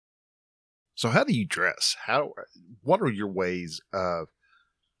So how do you dress? What are your ways of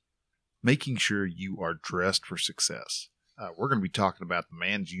making sure you are dressed for success? We're going to be talking about the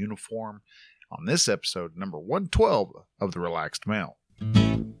man's uniform on this episode, number 112 of The Relaxed Male.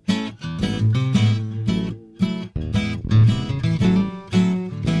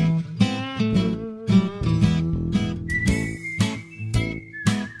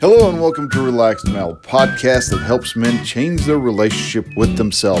 Hello and welcome to Relaxed Male, a podcast that helps men change their relationship with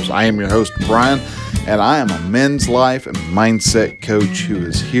themselves. I am your host, Brian, and I am a men's life and mindset coach who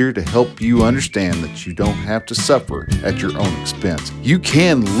is here to help you understand that you don't have to suffer at your own expense. You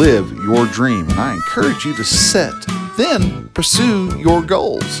can live your dream, and I encourage you to set, then pursue your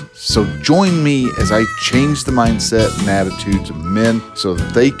goals. So join me as I change the mindset and attitudes of men so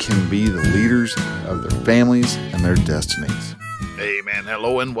that they can be the leaders of their families and their destinies. Hey man,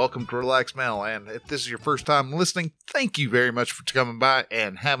 hello and welcome to Relax Male. And if this is your first time listening, thank you very much for coming by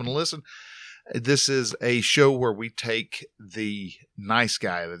and having a listen. This is a show where we take the nice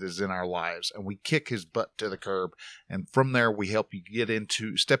guy that is in our lives and we kick his butt to the curb. And from there, we help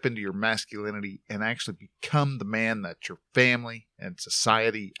you step into your masculinity and actually become the man that your family and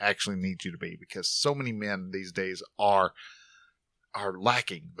society actually needs you to be. Because so many men these days are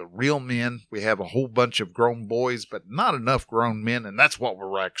lacking the real men. We have a whole bunch of grown boys, but not enough grown men, and that's what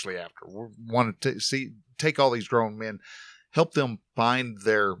we're actually after. We want to take all these grown men, help them find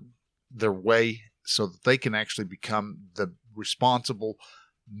their way so that they can actually become the responsible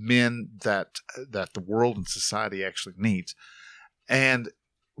men that the world and society actually needs. And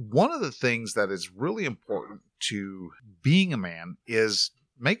one of the things that is really important to being a man is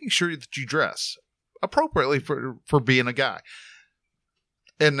making sure that you dress appropriately for being a guy.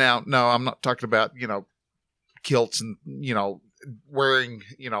 And now, no, I'm not talking about, kilts and, wearing,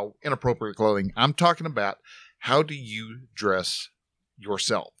 inappropriate clothing. I'm talking about how do you dress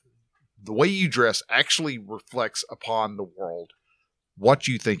yourself? The way you dress actually reflects upon the world what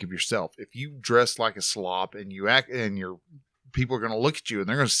you think of yourself. If you dress like a slob and you act and people are going to look at you and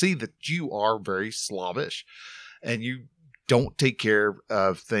they're going to see that you are very slobbish and you don't take care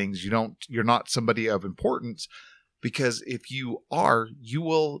of things. You're not somebody of importance. Because if you are, you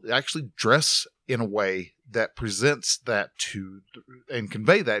will actually dress in a way that presents that and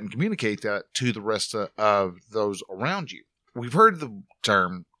convey that and communicate that to the rest of those around you. We've heard the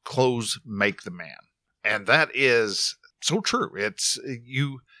term clothes make the man. And that is so true. It's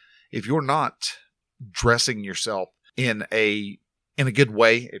if you're not dressing yourself in a good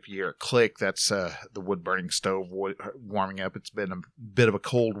way, if you hear a click, that's the wood burning stove warming up. It's been a bit of a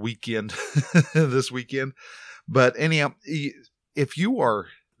cold weekend this weekend. But anyhow, if you are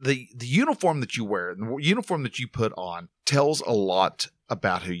the uniform that you wear and the uniform that you put on tells a lot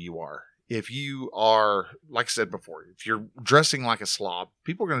about who you are. If you are, like I said before, if you're dressing like a slob,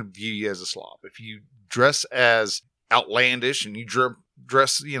 people are going to view you as a slob. If you dress as outlandish and you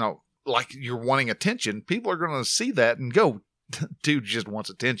dress, like you're wanting attention, people are going to see that and go, dude just wants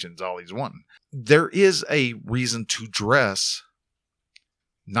attention. Is all he's wanting. There is a reason to dress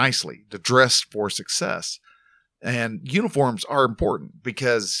nicely, to dress for success. And uniforms are important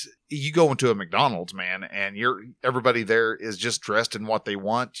because you go into a Mcdonald's, man, and everybody there is just dressed in what they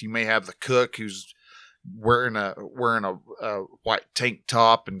want. You may have the cook who's wearing a white tank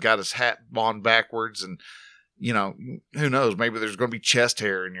top and got his hat on backwards, and who knows? Maybe there's going to be chest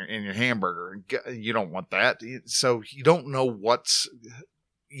hair in your hamburger. You don't want that, so you don't know what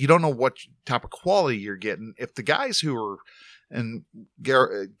type of quality you're getting. If the guys and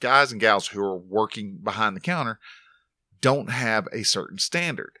guys and gals who are working behind the counter don't have a certain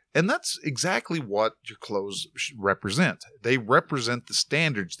standard. And that's exactly what your clothes represent. They represent the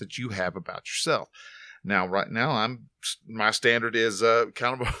standards that you have about yourself. Now, right now, my standard is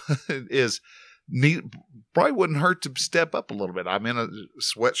is neat. Probably wouldn't hurt to step up a little bit. I'm in a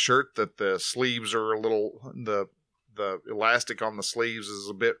sweatshirt that the sleeves are a little, the elastic on the sleeves is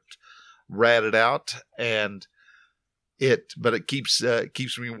a bit ratted out, but it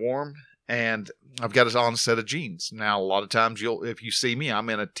keeps me warm, and I've got on a set of jeans. Now, a lot of times if you see me, I'm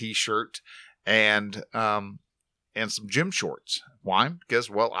in a t-shirt and some gym shorts. Why?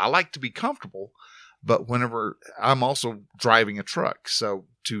 Because, I like to be comfortable, but whenever I'm also driving a truck, so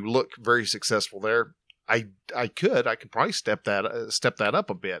to look very successful there, I could probably step that up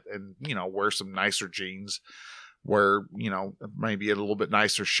a bit and, wear some nicer jeans, wear, maybe a little bit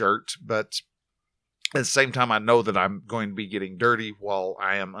nicer shirt, but at the same time, I know that I'm going to be getting dirty while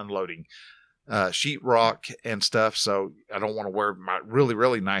I am unloading sheetrock and stuff. So I don't want to wear my really,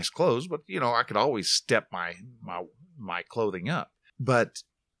 really nice clothes, but I could always step my clothing up. But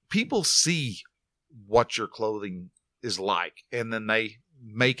people see what your clothing is like, and then they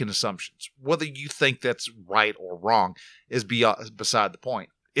making assumptions. Whether you think that's right or wrong is beside the point.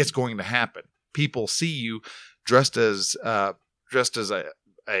 It's going to happen. People see you dressed as a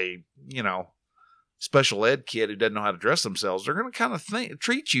special ed kid who doesn't know how to dress themselves. They're going to kind of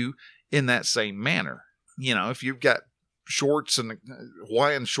treat you in that same manner. If you've got shorts and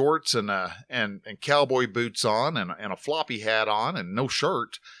Hawaiian shorts and cowboy boots on and a floppy hat on and no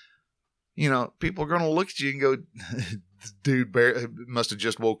shirt, people are going to look at you and go, dude must have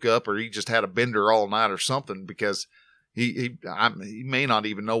just woke up, or he just had a bender all night or something, because he may not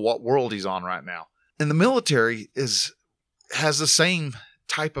even know what world he's on right now. And the military has the same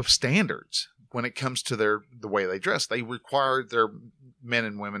type of standards when it comes to the way they dress. They require their men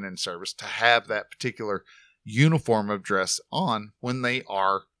and women in service to have that particular uniform of dress on when they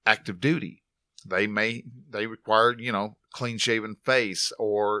are active duty. They require, clean shaven face,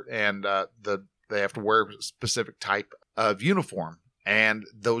 they have to wear a specific type of uniform. And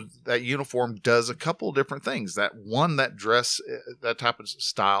that uniform does a couple of different things. That type of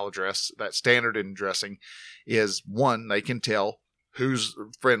style of dress, that standard in dressing is, one, they can tell who's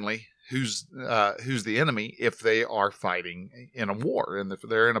friendly, who's the enemy if they are fighting in a war. And if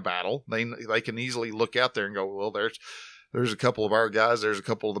they're in a battle, they can easily look out there and go, well, there's a couple of our guys, there's a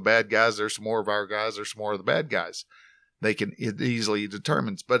couple of the bad guys, there's some more of our guys, there's some more of the bad guys. It easily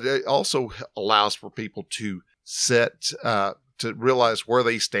determines, but it also allows for people to to realize where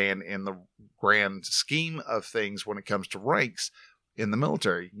they stand in the grand scheme of things when it comes to ranks in the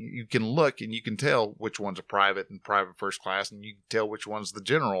military. You can look and you can tell which one's a private and private first class, and you can tell which one's the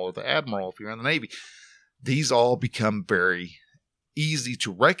general or the admiral if you're in the Navy. These all become very easy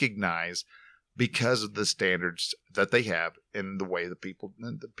to recognize because of the standards that they have in the way the people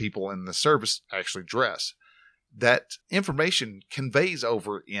in the service actually dress. That information conveys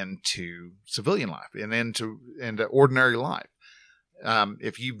over into civilian life and into ordinary life.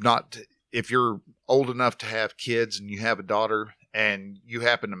 If you're old enough to have kids and you have a daughter and you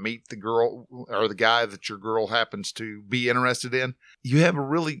happen to meet the girl or the guy that your girl happens to be interested in,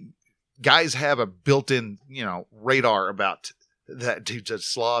 guys have a built-in, radar about that dude's a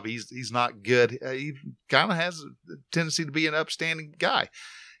slob. He's not good. He kind of has a tendency to be an upstanding guy.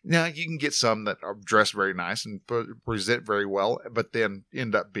 Now, you can get some that are dressed very nice and present very well, but then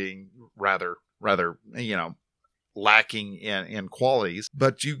end up being rather, lacking in qualities.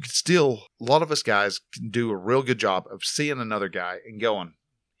 But a lot of us guys can do a real good job of seeing another guy and going,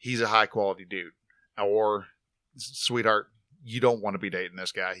 he's a high quality dude. Or, sweetheart, you don't want to be dating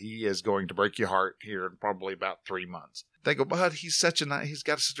this guy. He is going to break your heart here in probably about 3 months. They go, but he's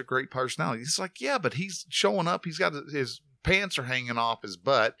got such a great personality. It's like, yeah, but he's showing up. He's got his pants are hanging off his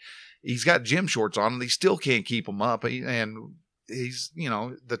butt. He's got gym shorts on and he still can't keep them up. And he's,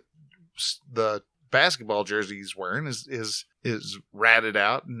 the basketball jersey he's wearing is ratted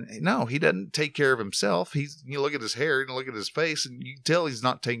out. And no, he doesn't take care of himself. You look at his hair and look at his face and you can tell he's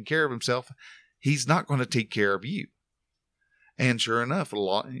not taking care of himself. He's not going to take care of you. And sure enough,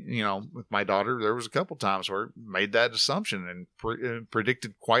 with my daughter, there was a couple times where I made that assumption and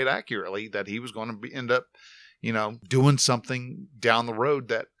predicted quite accurately that he was going to end up, doing something down the road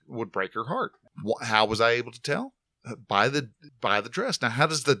that would break her heart. How was I able to tell? By the dress. Now, how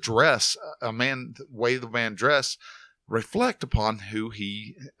does the dress, the way the man dress, reflect upon who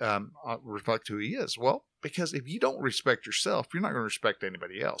he is? Well, because if you don't respect yourself, you're not going to respect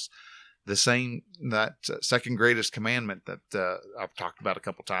anybody else. The same, that second greatest commandment that I've talked about a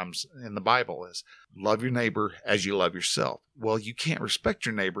couple times in the Bible is love your neighbor as you love yourself. Well, you can't respect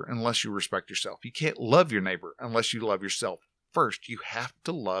your neighbor unless you respect yourself. You can't love your neighbor unless you love yourself first. You have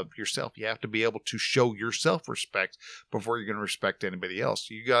to love yourself. You have to be able to show yourself respect before you're going to respect anybody else.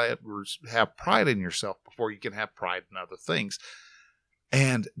 You got to have pride in yourself before you can have pride in other things.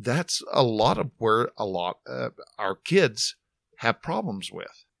 And that's a lot of where our kids have problems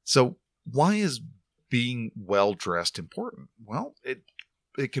with. So why is being well-dressed important? Well,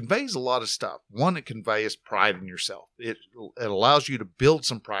 it conveys a lot of stuff. One, it conveys pride in yourself. It allows you to build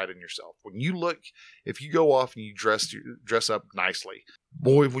some pride in yourself. If you go off and you dress up nicely,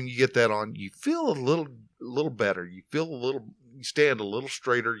 boy, when you get that on, you feel a little better. You stand a little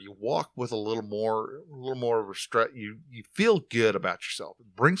straighter. You walk with a little more of a strut. You feel good about yourself.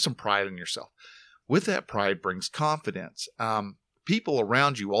 Bring some pride in yourself. With that pride brings confidence. People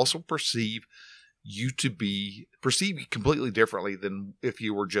around you also perceive you completely differently than if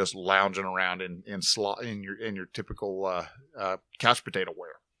you were just lounging around in your typical couch potato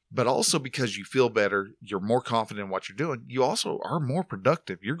wear. But also because you feel better, you're more confident in what you're doing. You also are more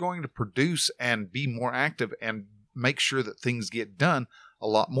productive. You're going to produce and be more active and make sure that things get done a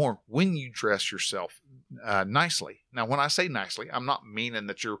lot more when you dress yourself nicely. Now, when I say nicely, I'm not meaning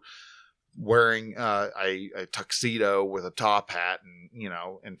that you're wearing a tuxedo with a top hat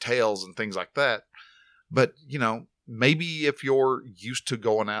and tails and things like that. But, maybe if you're used to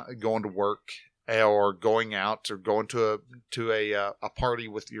going to work or going out or going to a party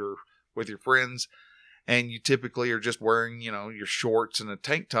with your friends, and you typically are just wearing, your shorts and a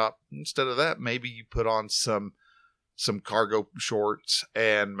tank top, instead of that, maybe you put on some cargo shorts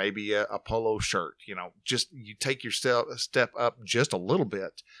and maybe a polo shirt, just you take your step up just a little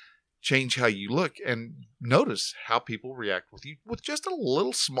bit, change how you look, and notice how people react with you with just a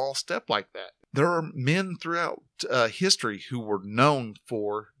little small step like that. There are men throughout history who were known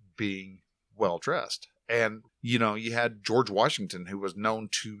for being well dressed. And, you had George Washington, who was known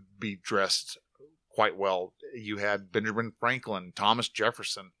to be dressed quite well. You had Benjamin Franklin, Thomas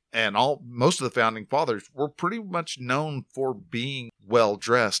Jefferson, and most of the founding fathers were pretty much known for being well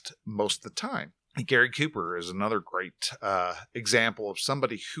dressed most of the time. Gary Cooper is another great example of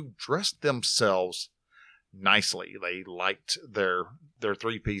somebody who dressed themselves nicely. They liked their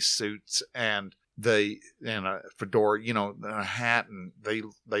three-piece suits and a fedora, a hat, and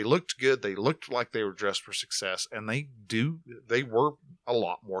they looked good. They looked like they were dressed for success, and they were a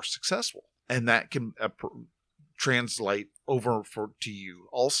lot more successful, and that can translate over to you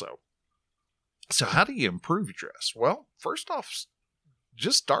also. So how do you improve your dress? Well, first off,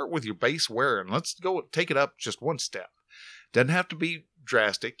 just start with your base wear, and let's go take it up just one step. Doesn't have to be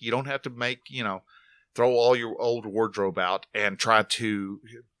drastic. You don't have to make, throw all your old wardrobe out and try to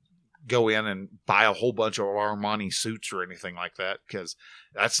go in and buy a whole bunch of Armani suits or anything like that, because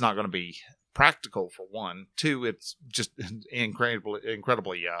that's not going to be practical, for one. Two, it's just incredibly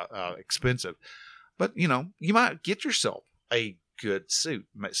expensive. But, you might get yourself a good suit,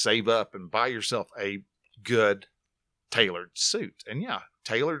 save up and buy yourself a good tailored suit. And yeah,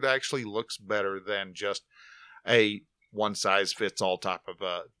 tailored actually looks better than just a one size fits all type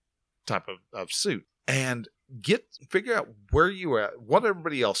of suit. And figure out where you are at, what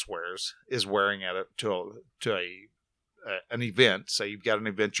everybody else is wearing at it to an event. Say you've got an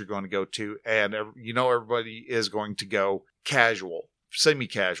event you're going to go to, and everybody is going to go casual,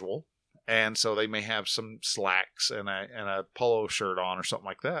 semi-casual. And so they may have some slacks and a polo shirt on or something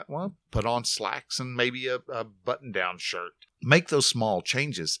like that. Well, put on slacks and maybe a button-down shirt. Make those small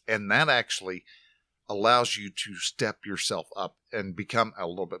changes, and that actually allows you to step yourself up and become a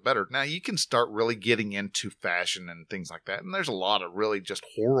little bit better. Now, you can start really getting into fashion and things like that, and there's a lot of really just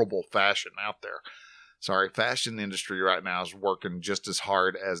horrible fashion out there. Sorry, fashion industry right now is working just as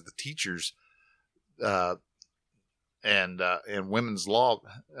hard as the teachers and women's law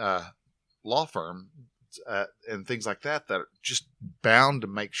firm and things like that are just bound to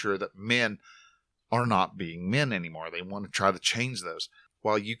make sure that men are not being men anymore. They want to try to change those.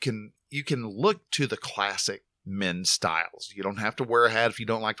 While you can look to the classic men's styles. You don't have to wear a hat if you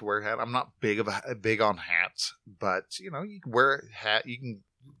don't like to wear a hat. I'm not big on hats, but you can wear a hat. You can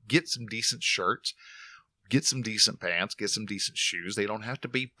get some decent shirts, get some decent pants, get some decent shoes. They don't have to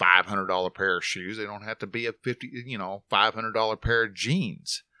be $500 pair of shoes. They don't have to be a $500 pair of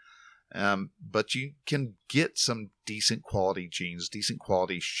jeans. But you can get some decent quality jeans, decent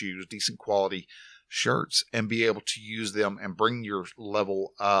quality shoes, decent quality shirts, and be able to use them and bring your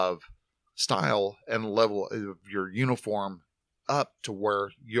level of style and level of your uniform up to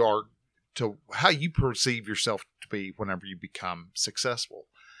where you are, to how you perceive yourself to be whenever you become successful.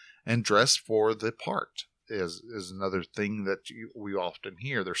 And dress for the part is another thing that we often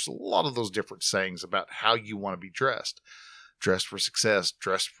hear. There's a lot of those different sayings about how you want to be dressed. Dress for success,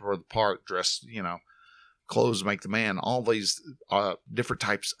 dress for the part, dress, clothes make the man. All these different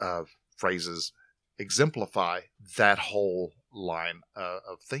types of phrases exemplify that whole line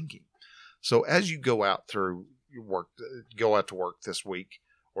of thinking. So as you go out to work this week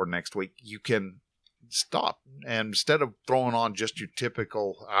or next week, you can stop, and instead of throwing on just your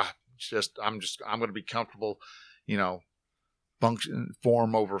typical, I'm going to be comfortable, function,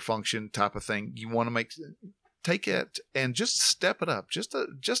 form over function type of thing. You want to take it and just step it up, just a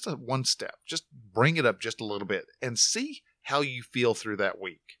one step, just bring it up just a little bit, and see how you feel through that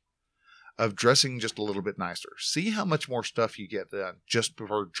week of dressing just a little bit nicer. See how much more stuff you get done just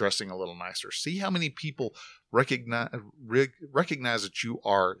for dressing a little nicer. See how many people recognize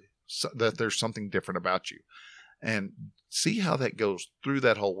that there's something different about you, and see how that goes through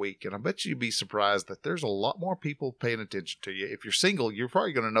that whole week. And I bet you'd be surprised that there's a lot more people paying attention to you. If you're single, you're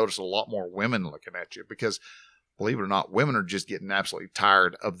probably going to notice a lot more women looking at you, because believe it or not, women are just getting absolutely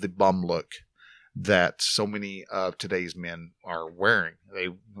tired of the bum look. that so many of today's men are wearing. They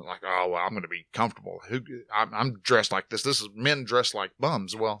like, oh, well, I'm going to be comfortable. I'm dressed like this. This is men dressed like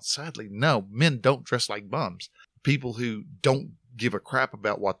bums. Well, sadly, no, men don't dress like bums. People who don't give a crap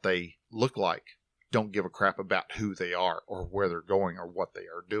about what they look like don't give a crap about who they are or where they're going or what they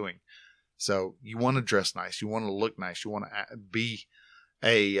are doing. So you want to dress nice. You want to look nice. You want to be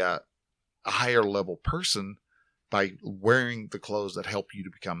a higher level person by wearing the clothes that help you to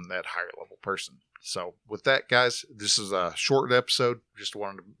become that higher level person. So with that, guys, this is a short episode. Just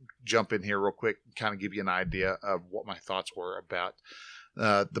wanted to jump in here real quick and kind of give you an idea of what my thoughts were about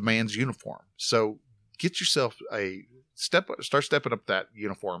the man's uniform. So get yourself start stepping up that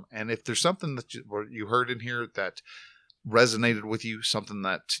uniform. And if there's something that you heard in here that resonated with you, something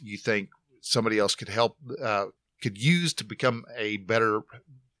that you think somebody else could use to become a better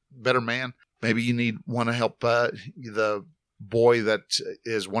man, maybe you want to help the boy that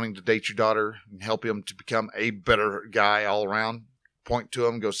is wanting to date your daughter and help him to become a better guy all around. Point to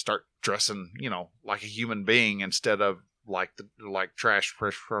him, go start dressing, like a human being instead of like trash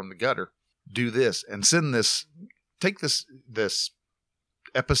fresh from the gutter. Do this and take this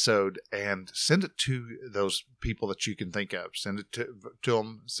episode and send it to those people that you can think of. Send it to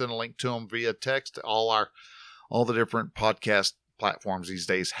them. Send a link to them via text. All the different podcast platforms these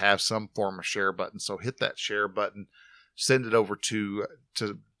days have some form of share button. So hit that share button, send it over to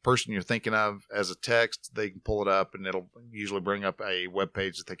the person you're thinking of as a text. They can pull it up and it'll usually bring up a web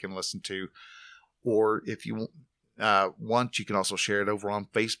page that they can listen to. Or if you want, you can also share it over on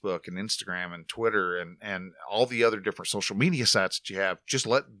Facebook and Instagram and Twitter and all the other different social media sites that you have. Just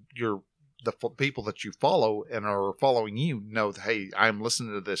let the people that you follow and are following you know that, hey, I'm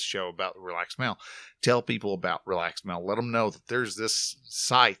listening to this show about the Relaxed Male. Tell people about Relaxed Male. Let them know that there's this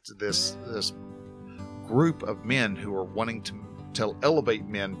site, this group of men who are wanting to elevate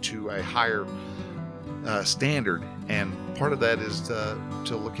men to a higher standard. And part of that is to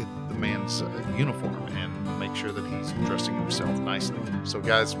look at the man's uniform and make sure that he's dressing himself nicely. So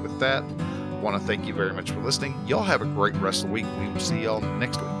guys, with that, I want to thank you very much for listening. Y'all have a great rest of the week. We will see y'all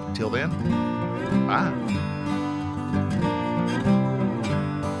next week. Until then, bye.